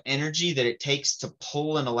amount of energy that it takes to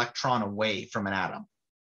pull an electron away from an atom.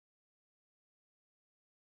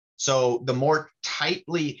 So the more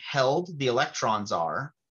tightly held the electrons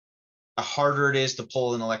are, the harder it is to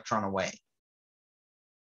pull an electron away.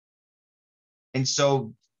 And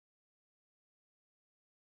so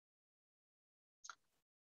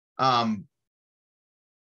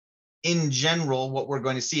in general, what we're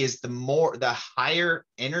going to see is the higher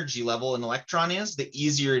energy level an electron is, the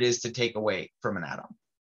easier it is to take away from an atom.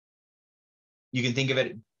 You can think of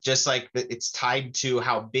it just like it's tied to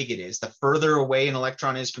how big it is. The further away an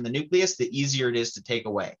electron is from the nucleus, the easier it is to take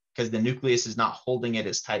away because the nucleus is not holding it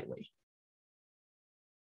as tightly.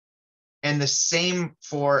 And the same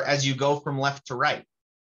for as you go from left to right.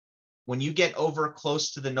 When you get over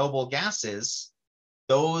close to the noble gases,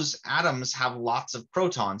 those atoms have lots of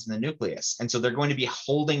protons in the nucleus. And so they're going to be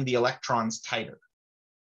holding the electrons tighter.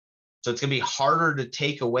 So it's going to be harder to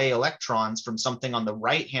take away electrons from something on the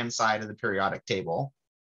right-hand side of the periodic table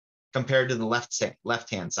compared to the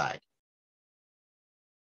left-hand side.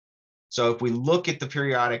 So if we look at the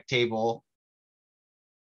periodic table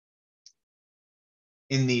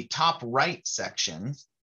in the top right section,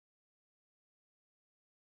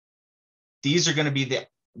 these are going to be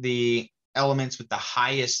the elements with the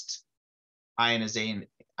highest ionization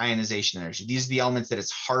energy. These are the elements that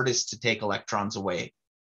it's hardest to take electrons away.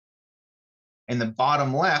 And the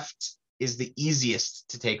bottom left is the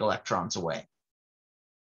easiest to take electrons away.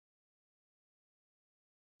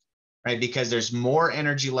 Right? Because there's more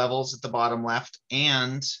energy levels at the bottom left,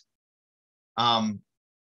 and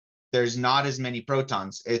there's not as many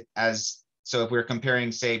protons. So if we're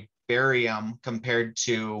comparing, say, barium compared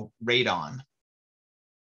to radon,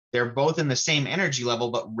 they're both in the same energy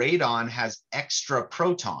level, but radon has extra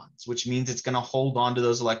protons, which means it's going to hold on to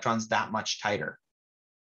those electrons that much tighter.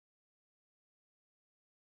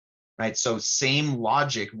 Right? So same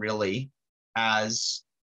logic really as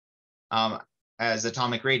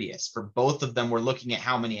atomic radius. For both of them, we're looking at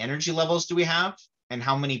how many energy levels do we have and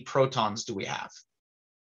how many protons do we have.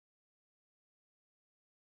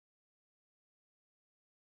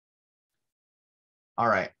 All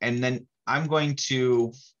right, and then I'm going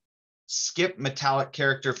to skip metallic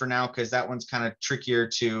character for now because that one's kind of trickier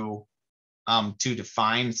to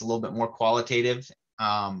define. It's a little bit more qualitative.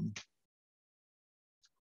 I'm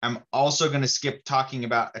also going to skip talking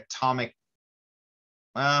about atomic.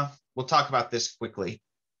 We'll talk about this quickly.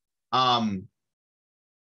 Atomic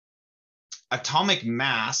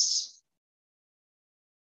mass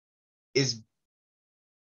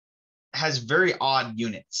has very odd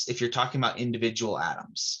units if you're talking about individual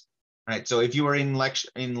atoms. Right. So if you were in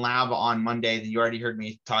lab on Monday, then you already heard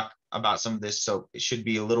me talk about some of this. So it should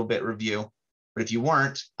be a little bit review. But if you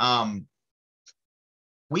weren't,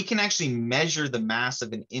 we can actually measure the mass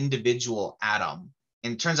of an individual atom.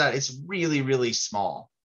 And it turns out it's really, really small.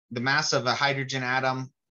 The mass of a hydrogen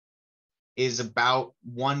atom is about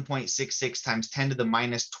 1.66 times 10 to the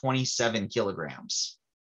minus 27 kilograms.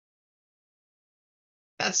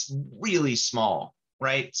 That's really small.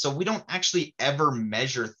 Right? So we don't actually ever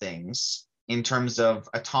measure things in terms of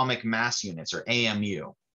atomic mass units or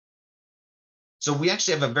AMU. So we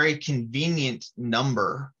actually have a very convenient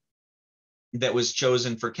number that was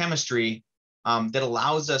chosen for chemistry that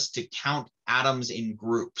allows us to count atoms in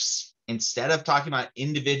groups. Instead of talking about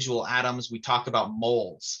individual atoms, we talk about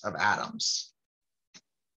moles of atoms.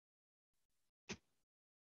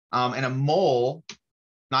 And a mole,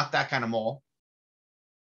 not that kind of mole,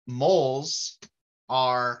 moles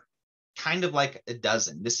are kind of like a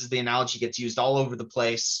dozen. This is the analogy gets used all over the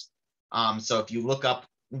place. So if you look up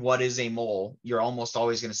what is a mole, you're almost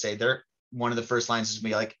always going to say one of the first lines is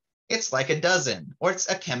going to be like, it's like a dozen, or it's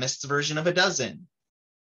a chemist's version of a dozen.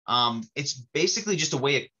 It's basically just a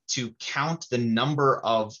way to count the number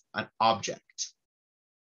of an object.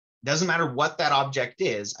 Doesn't matter what that object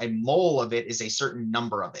is, a mole of it is a certain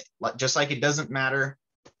number of it. Just like it doesn't matter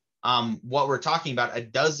what we're talking about, a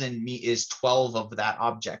dozen is 12 of that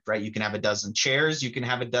object, right? You can have a dozen chairs, you can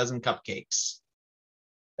have a dozen cupcakes.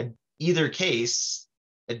 Either case,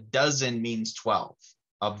 a dozen means 12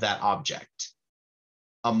 of that object.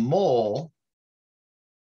 A mole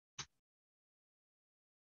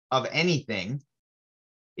of anything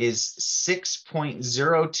is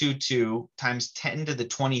 6.022 times 10 to the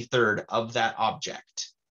 23rd of that object.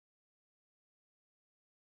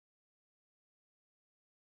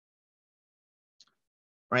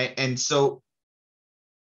 Right? And so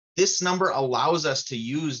this number allows us to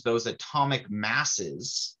use those atomic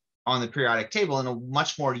masses on the periodic table in a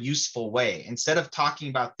much more useful way. Instead of talking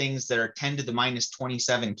about things that are 10 to the minus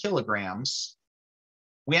 27 kilograms,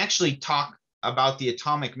 we actually talk about the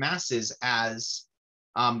atomic masses as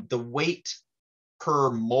the weight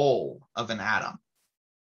per mole of an atom.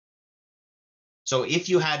 So if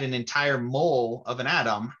you had an entire mole of an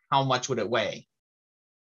atom, how much would it weigh?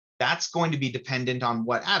 That's going to be dependent on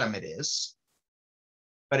what atom it is.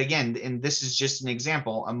 But again, and this is just an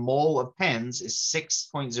example, a mole of pens is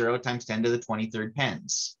 6.0 times 10 to the 23rd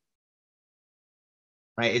pens.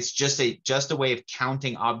 right? It's just a way of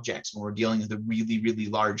counting objects when we're dealing with a really, really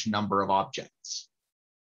large number of objects.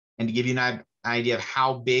 And to give you an idea of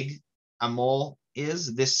how big a mole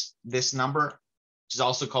is, this number, which is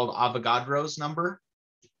also called Avogadro's number,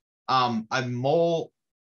 a mole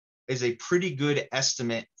is a pretty good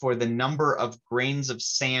estimate for the number of grains of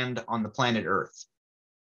sand on the planet Earth.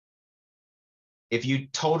 If you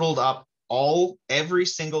totaled up every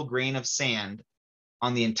single grain of sand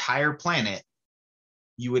on the entire planet,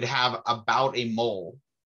 you would have about a mole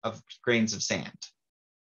of grains of sand.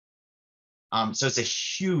 So it's a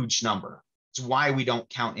huge number. It's why we don't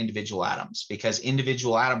count individual atoms, because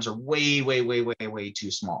individual atoms are way, way, way, way, way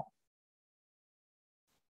too small.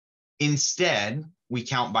 Instead, we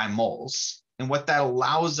count by moles. And what that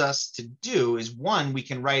allows us to do is, one, we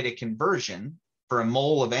can write a conversion for a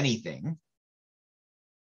mole of anything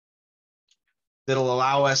that'll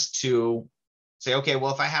allow us to say, okay,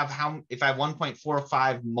 well, if I have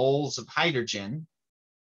 1.45 moles of hydrogen,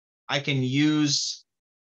 I can use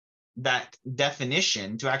that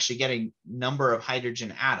definition to actually get a number of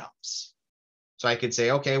hydrogen atoms. So I could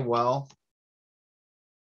say, okay, well,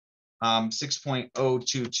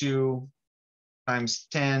 6.022 times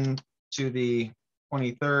 10 to the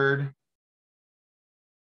 23rd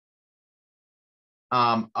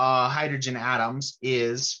hydrogen atoms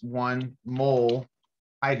is 1 mole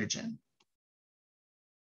hydrogen.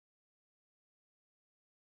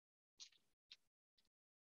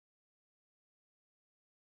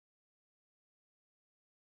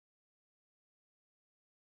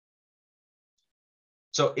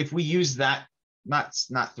 So if we use that, not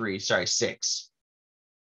 3, sorry, 6.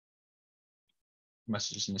 Must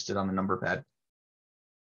have just missed it on the number pad.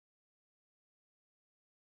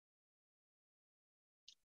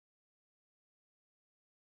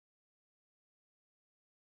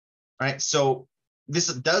 All right, so this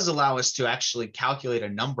does allow us to actually calculate a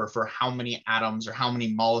number for how many atoms or how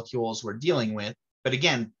many molecules we're dealing with. But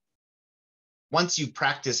again, once you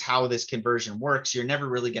practice how this conversion works, you're never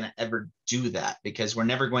really going to ever do that, because we're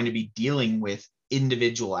never going to be dealing with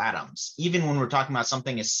individual atoms. Even when we're talking about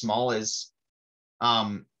something as small as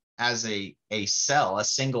a cell, a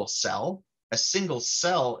single cell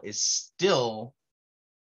is still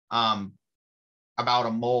about a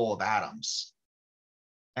mole of atoms.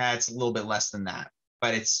 It's a little bit less than that,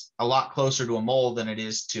 but it's a lot closer to a mole than it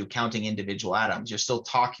is to counting individual atoms. You're still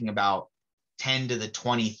talking about 10 to the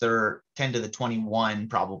 23rd, 10 to the 21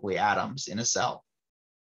 probably atoms in a cell.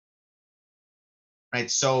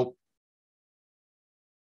 Right? So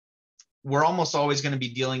we're almost always going to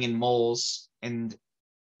be dealing in moles. And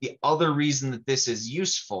the other reason that this is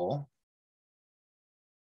useful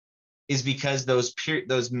is because those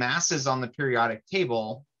masses on the periodic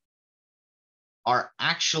table are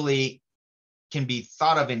actually can be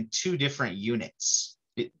thought of in 2 different units.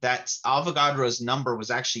 That Avogadro's number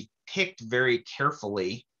was actually picked very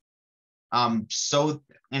carefully. And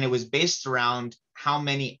it was based around how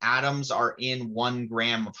many atoms are in 1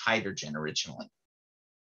 gram of hydrogen originally.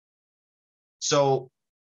 So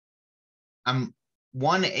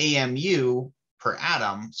 1 AMU per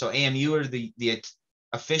atom. So AMU are the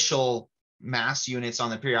official mass units on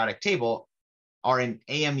the periodic table, are in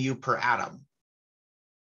AMU per atom.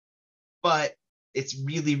 But it's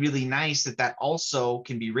really, really nice that also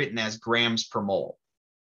can be written as grams per mole.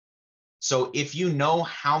 So if you know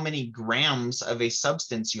how many grams of a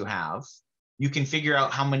substance you have, you can figure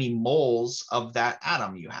out how many moles of that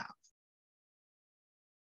atom you have.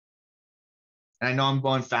 And I know I'm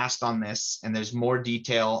going fast on this, and there's more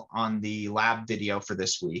detail on the lab video for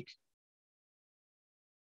this week.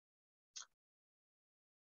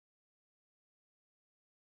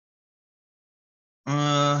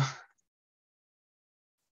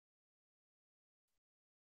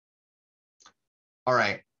 All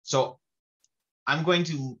right, so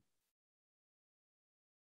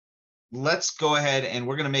let's go ahead and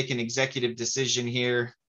we're going to make an executive decision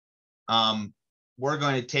here. We're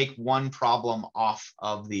going to take 1 problem off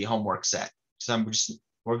of the homework set. So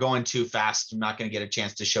we're going too fast. I'm not going to get a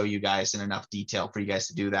chance to show you guys in enough detail for you guys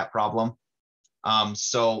to do that problem.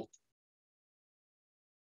 So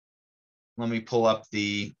let me pull up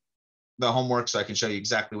the homework so I can show you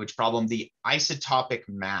exactly which problem. The isotopic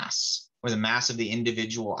mass, or the mass of the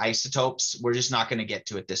individual isotopes, we're just not going to get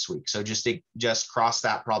to it this week. So just cross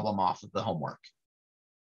that problem off of the homework,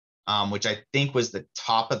 which I think was the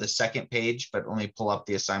top of the 2nd page, but let me pull up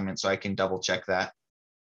the assignment so I can double check that.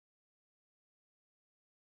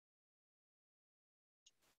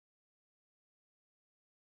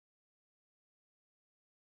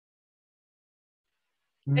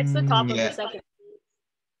 It's the top of the 2nd.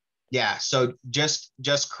 Yeah, so just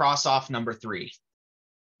cross off number 3.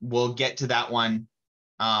 we'll get to that one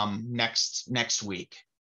next week.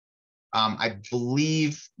 I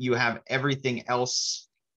believe you have everything else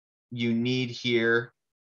you need here.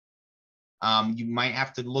 You might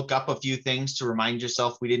have to look up a few things to remind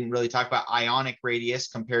yourself. We didn't really talk about ionic radius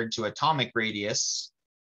compared to atomic radius,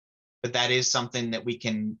 but that is something that we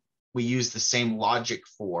use the same logic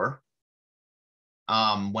for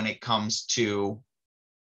when it comes to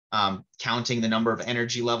counting the number of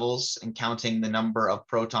energy levels and counting the number of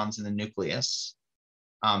protons in the nucleus.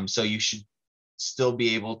 So you should still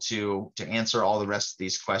be able to answer all the rest of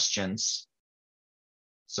these questions.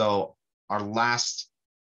 So our last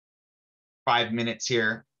 5 minutes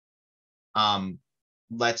here,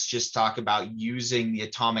 let's just talk about using the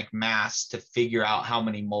atomic mass to figure out how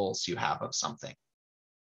many moles you have of something.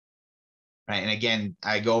 Right, and again,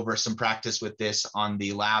 I go over some practice with this on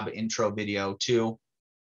the lab intro video too.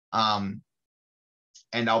 And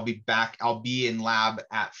I'll be in lab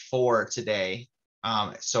at 4 today.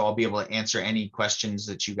 So I'll be able to answer any questions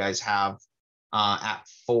that you guys have at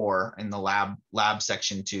 4 in the lab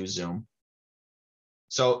section 2 Zoom.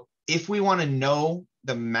 So if we want to know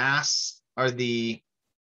the mass or the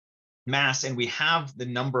mass and we have the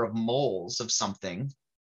number of moles of something,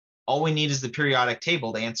 all we need is the periodic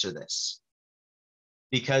table to answer this.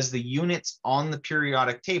 Because the units on the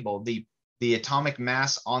periodic table, the atomic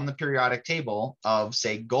mass on the periodic table of,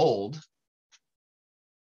 say, gold,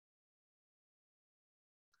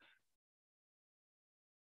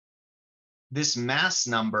 this mass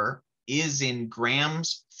number is in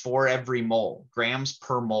grams for every mole, grams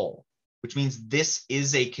per mole, which means this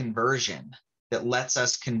is a conversion that lets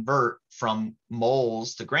us convert from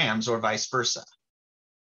moles to grams or vice versa.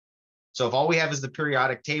 So if all we have is the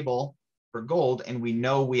periodic table for gold and we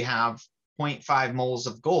know we have 0.5 moles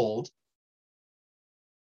of gold,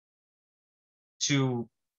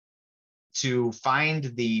 to find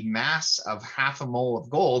the mass of half a mole of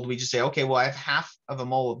gold, we just say, okay, well, I have half of a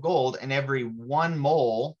mole of gold, and every 1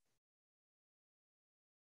 mole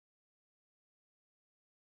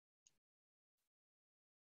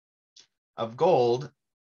of gold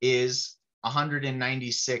is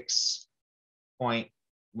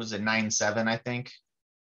 196.97, I think.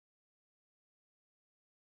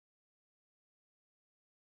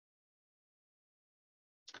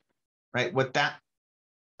 Right, what that,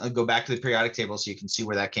 I'll go back to the periodic table so you can see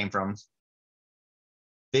where that came from.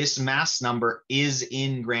 This mass number is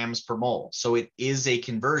in grams per mole. So it is a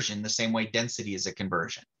conversion the same way density is a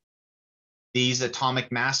conversion. These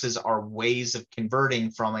atomic masses are ways of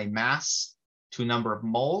converting from a mass to a number of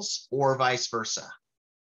moles or vice versa.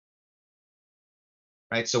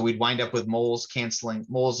 Right, so we'd wind up with moles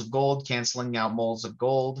of gold canceling out moles of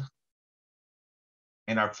gold.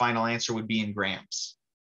 And our final answer would be in grams.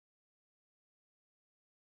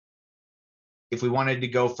 If we wanted to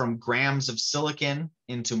go from grams of silicon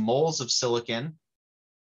into moles of silicon,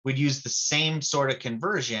 we'd use the same sort of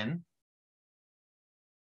conversion.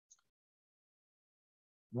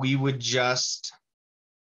 We would just,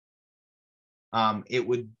 we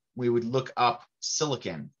would look up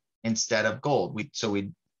silicon instead of gold. So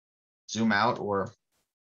we'd zoom out or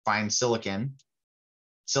find silicon.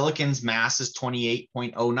 Silicon's mass is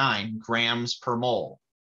 28.09 grams per mole.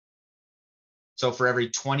 So for every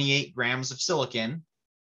 28 grams of silicon,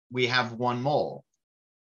 we have 1 mole.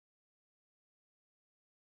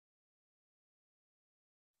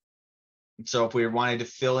 So if we wanted to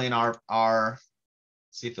fill in our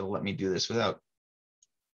see if it'll let me do this without,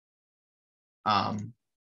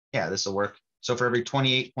 yeah, this will work. So for every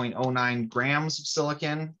 28.09 grams of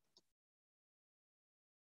silicon,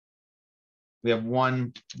 we have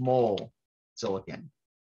 1 mole silicon.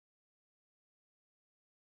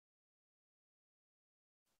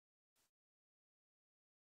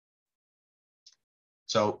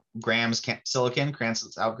 So silicon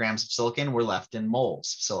cancels out grams of silicon, we're left in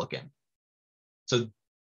moles of silicon. So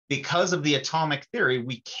because of the atomic theory,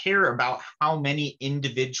 we care about how many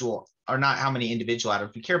individual, or not how many individual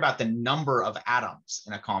atoms, we care about the number of atoms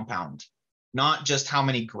in a compound, not just how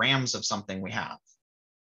many grams of something we have.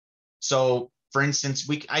 So for instance,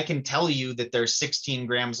 I can tell you that there's 16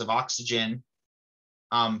 grams of oxygen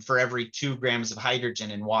for every 2 grams of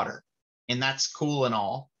hydrogen in water. And that's cool and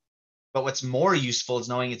all. But what's more useful is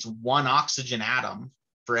knowing it's 1 oxygen atom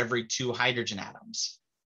for every 2 hydrogen atoms.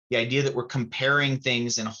 The idea that we're comparing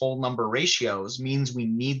things in whole number ratios means we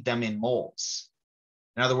need them in moles.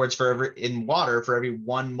 In other words, in water, for every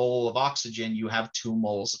 1 mole of oxygen, you have 2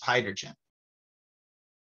 moles of hydrogen.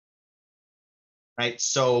 Right?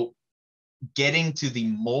 So getting to the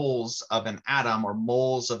moles of an atom or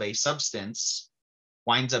moles of a substance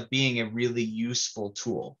winds up being a really useful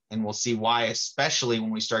tool. And we'll see why, especially when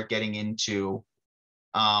we start getting into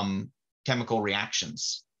chemical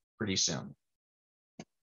reactions pretty soon.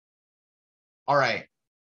 All right.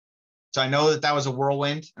 So I know that that was a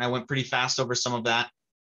whirlwind and I went pretty fast over some of that.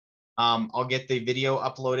 I'll get the video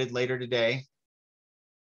uploaded later today.